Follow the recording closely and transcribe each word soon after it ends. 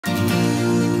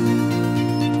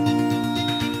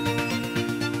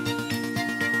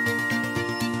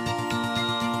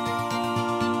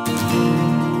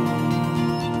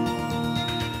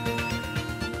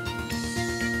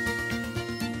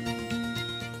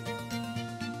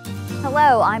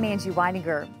Hello, I'm Angie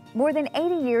Weidinger. More than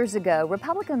 80 years ago,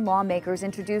 Republican lawmakers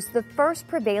introduced the first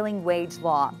prevailing wage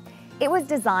law. It was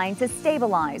designed to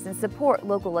stabilize and support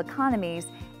local economies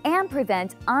and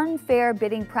prevent unfair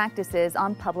bidding practices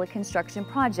on public construction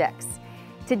projects.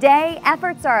 Today,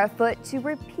 efforts are afoot to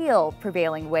repeal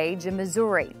prevailing wage in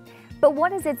Missouri. But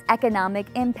what is its economic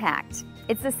impact?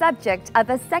 It's the subject of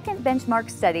a second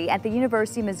benchmark study at the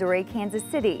University of Missouri, Kansas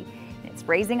City. It's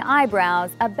raising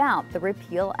eyebrows about the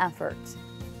repeal effort.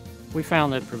 We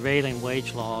found that prevailing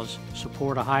wage laws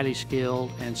support a highly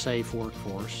skilled and safe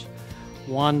workforce,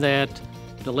 one that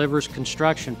delivers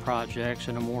construction projects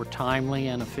in a more timely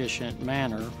and efficient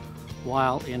manner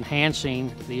while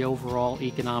enhancing the overall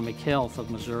economic health of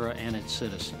Missouri and its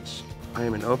citizens. I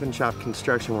am an open shop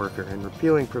construction worker, and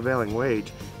repealing prevailing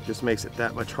wage just makes it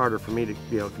that much harder for me to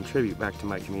be able to contribute back to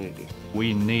my community.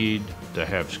 We need to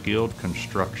have skilled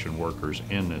construction workers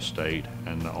in this state,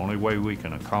 and the only way we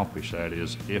can accomplish that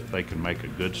is if they can make a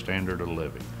good standard of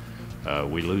living.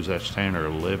 We lose that standard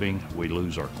of living, we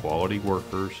lose our quality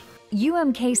workers.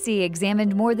 Umkc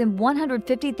examined more than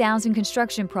 150,000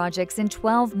 construction projects in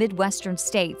 12 Midwestern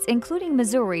states, including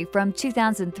Missouri, from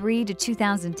 2003 to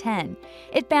 2010.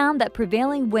 It found that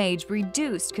prevailing wage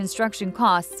reduced construction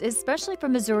costs, especially for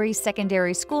Missouri's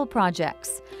secondary school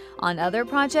projects. On other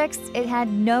projects, it had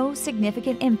no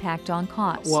significant impact on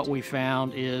cost. What we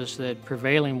found is that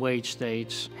prevailing wage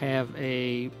states have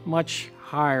a much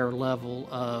higher level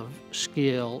of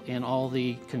skill in all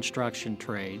the construction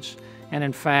trades. And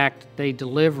in fact, they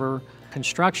deliver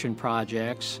construction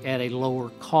projects at a lower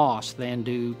cost than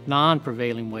do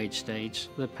non-prevailing wage states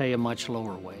that pay a much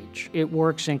lower wage. It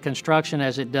works in construction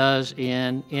as it does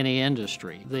in any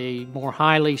industry. The more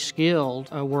highly skilled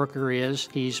a worker is,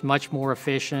 he's much more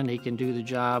efficient, he can do the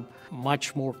job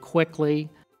much more quickly.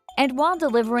 And while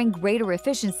delivering greater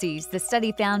efficiencies, the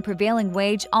study found prevailing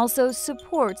wage also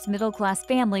supports middle-class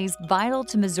families vital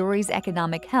to Missouri's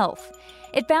economic health.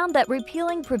 It found that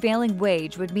repealing prevailing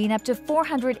wage would mean up to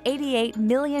 $488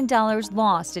 million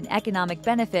lost in economic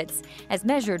benefits as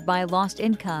measured by lost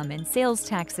income and sales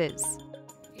taxes.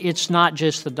 It's not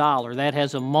just the dollar. That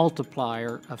has a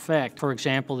multiplier effect. For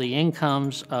example, the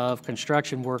incomes of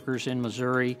construction workers in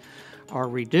Missouri are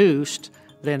reduced,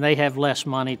 then they have less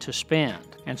money to spend.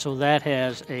 And so that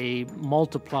has a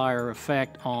multiplier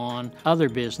effect on other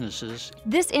businesses.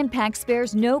 This impact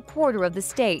spares no quarter of the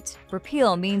state.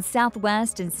 Repeal means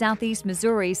Southwest and Southeast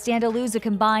Missouri stand to lose a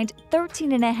combined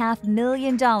 $13.5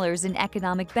 million in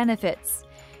economic benefits.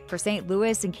 For St.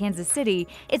 Louis and Kansas City,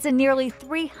 it's a nearly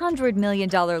 $300 million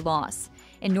loss.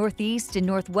 In Northeast and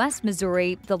Northwest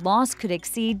Missouri, the loss could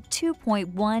exceed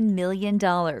 $2.1 million.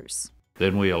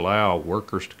 Then we allow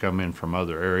workers to come in from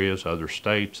other areas, other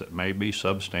states that may be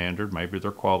substandard, maybe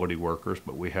they're quality workers,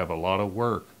 but we have a lot of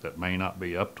work that may not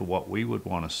be up to what we would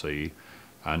want to see.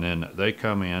 And then they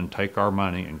come in, take our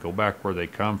money, and go back where they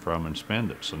come from and spend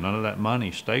it. So none of that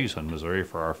money stays in Missouri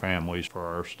for our families, for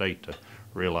our state to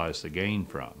realize the gain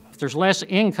from. If there's less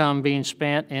income being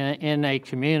spent in a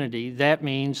community, that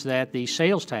means that the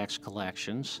sales tax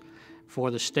collections for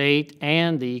the state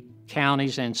and the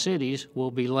counties and cities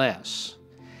will be less.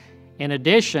 In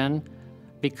addition,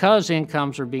 because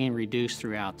incomes are being reduced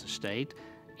throughout the state,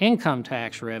 income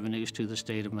tax revenues to the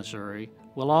state of Missouri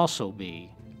will also be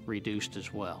reduced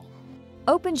as well.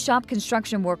 Open shop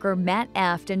construction worker Matt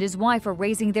Aft and his wife are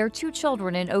raising their 2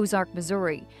 children in Ozark,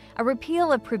 Missouri. A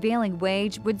repeal of prevailing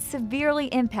wage would severely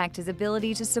impact his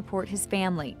ability to support his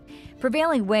family.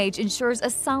 Prevailing wage ensures a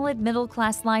solid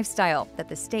middle-class lifestyle that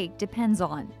the state depends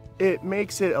on. It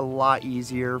makes it a lot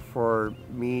easier for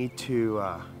me to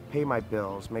pay my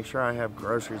bills, make sure I have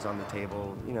groceries on the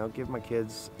table, give my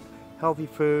kids healthy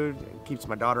food. It keeps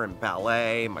my daughter in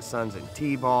ballet, my son's in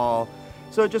t-ball.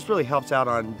 So it just really helps out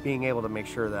on being able to make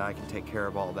sure that I can take care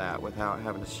of all that without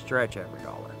having to stretch every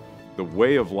dollar. The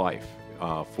way of life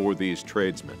for these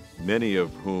tradesmen, many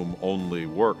of whom only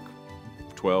work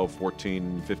 12,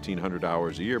 14, 1,500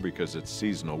 hours a year because it's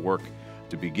seasonal work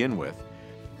to begin with,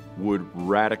 would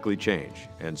radically change.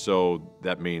 And so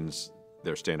that means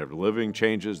their standard of living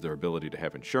changes, their ability to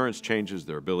have insurance changes,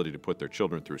 their ability to put their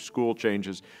children through school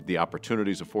changes, the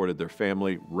opportunities afforded their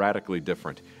family radically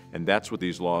different. And that's what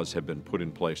these laws have been put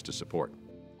in place to support.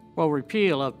 Well,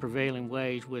 repeal of prevailing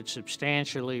wage would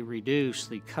substantially reduce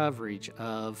the coverage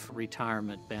of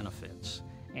retirement benefits.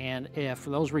 And if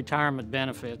those retirement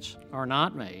benefits are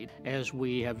not made, as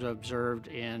we have observed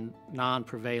in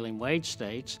non-prevailing wage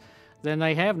states, then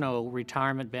they have no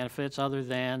retirement benefits other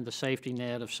than the safety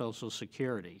net of Social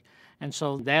Security. And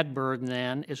so that burden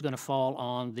then is going to fall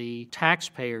on the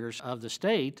taxpayers of the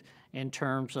state in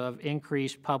terms of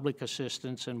increased public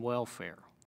assistance and welfare.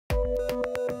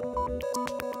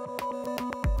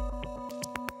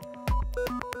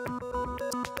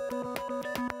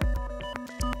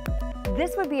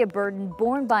 This would be a burden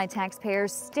borne by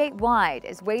taxpayers statewide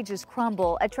as wages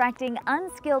crumble, attracting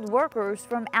unskilled workers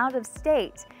from out of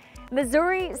state.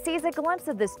 Missouri sees a glimpse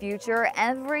of this future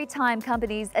every time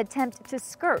companies attempt to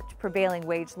skirt prevailing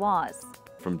wage laws.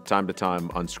 From time to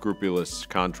time, unscrupulous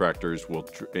contractors will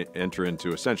enter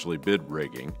into essentially bid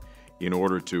rigging in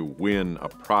order to win a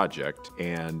project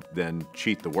and then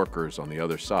cheat the workers on the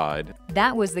other side.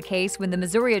 That was the case when the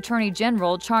Missouri Attorney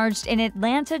General charged an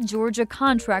Atlanta, Georgia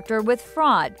contractor with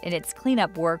fraud in its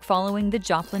cleanup work following the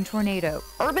Joplin tornado.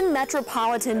 Urban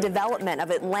Metropolitan Development of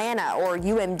Atlanta, or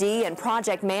UMD, and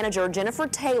project manager Jennifer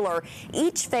Taylor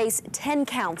each face 10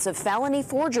 counts of felony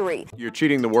forgery. You're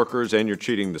cheating the workers and you're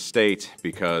cheating the state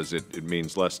because it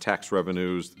means less tax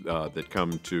revenues that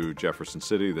come to Jefferson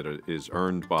City that is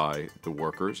earned by the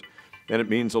workers, and it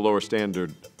means a lower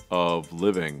standard of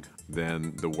living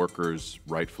than the workers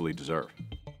rightfully deserve.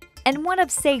 And one of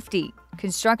safety.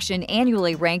 Construction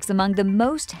annually ranks among the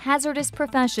most hazardous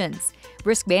professions.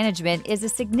 Risk management is a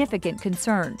significant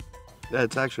concern.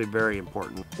 That's actually very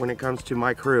important. When it comes to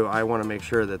my crew, I want to make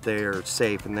sure that they are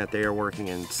safe and that they are working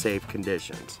in safe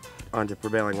conditions. Onto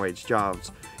prevailing wage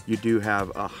jobs, you do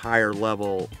have a higher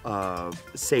level of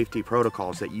safety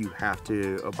protocols that you have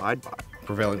to abide by.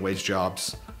 Prevailing wage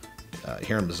jobs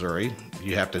here in Missouri,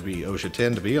 you have to be OSHA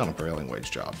 10 to be on a prevailing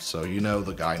wage job. So you know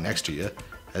the guy next to you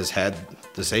has had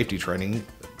the safety training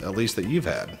at least that you've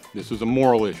had. This is a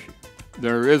moral issue.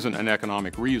 There isn't an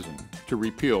economic reason to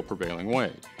repeal prevailing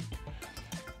wage.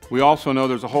 We also know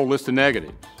there's a whole list of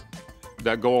negatives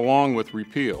that go along with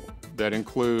repeal that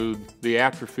include the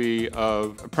atrophy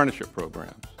of apprenticeship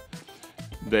programs.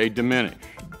 They diminish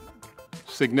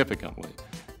significantly.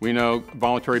 We know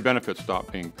voluntary benefits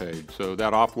stop being paid, so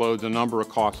that offloads a number of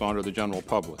costs onto the general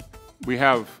public. We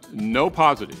have no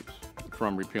positives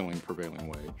from repealing prevailing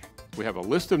wage. We have a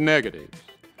list of negatives,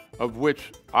 of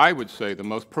which I would say the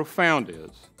most profound is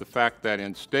the fact that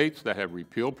in states that have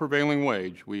repealed prevailing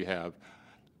wage, we have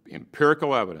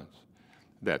empirical evidence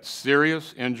that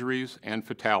serious injuries and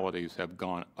fatalities have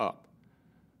gone up.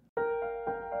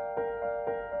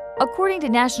 According to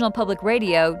National Public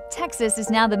Radio, Texas is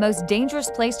now the most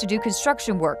dangerous place to do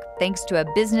construction work, thanks to a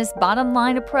business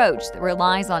bottom-line approach that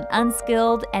relies on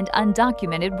unskilled and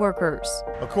undocumented workers.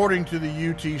 According to the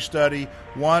UT study,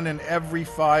 1 in every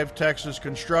 5 Texas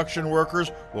construction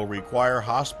workers will require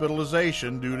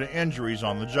hospitalization due to injuries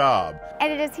on the job.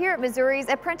 And it is here at Missouri's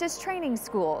apprentice training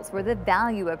schools where the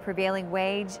value of prevailing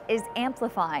wage is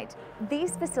amplified.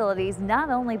 These facilities not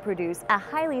only produce a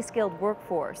highly skilled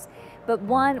workforce, but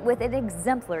one with an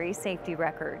exemplary safety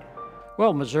record.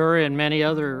 Well, Missouri and many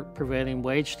other prevailing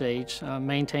wage states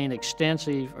maintain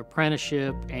extensive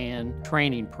apprenticeship and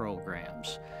training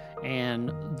programs.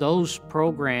 And those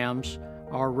programs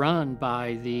are run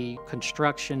by the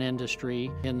construction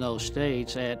industry in those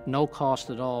states at no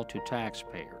cost at all to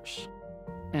taxpayers.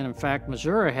 And in fact,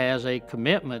 Missouri has a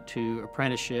commitment to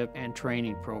apprenticeship and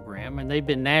training program, and they've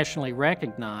been nationally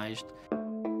recognized.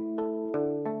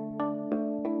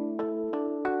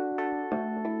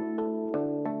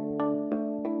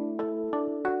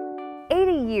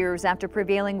 Years after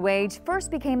prevailing wage first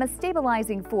became a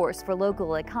stabilizing force for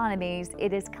local economies,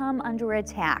 it has come under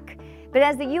attack. But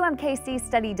as the Umkc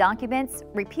study documents,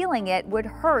 repealing it would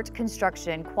hurt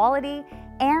construction quality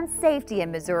and safety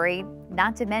in Missouri,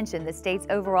 not to mention the state's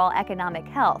overall economic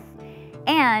health.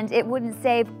 And it wouldn't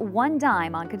save one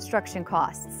dime on construction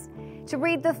costs. To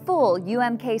read the full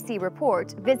Umkc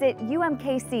report, visit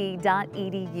umkc.edu.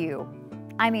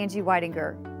 I'm Angie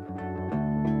Whitinger.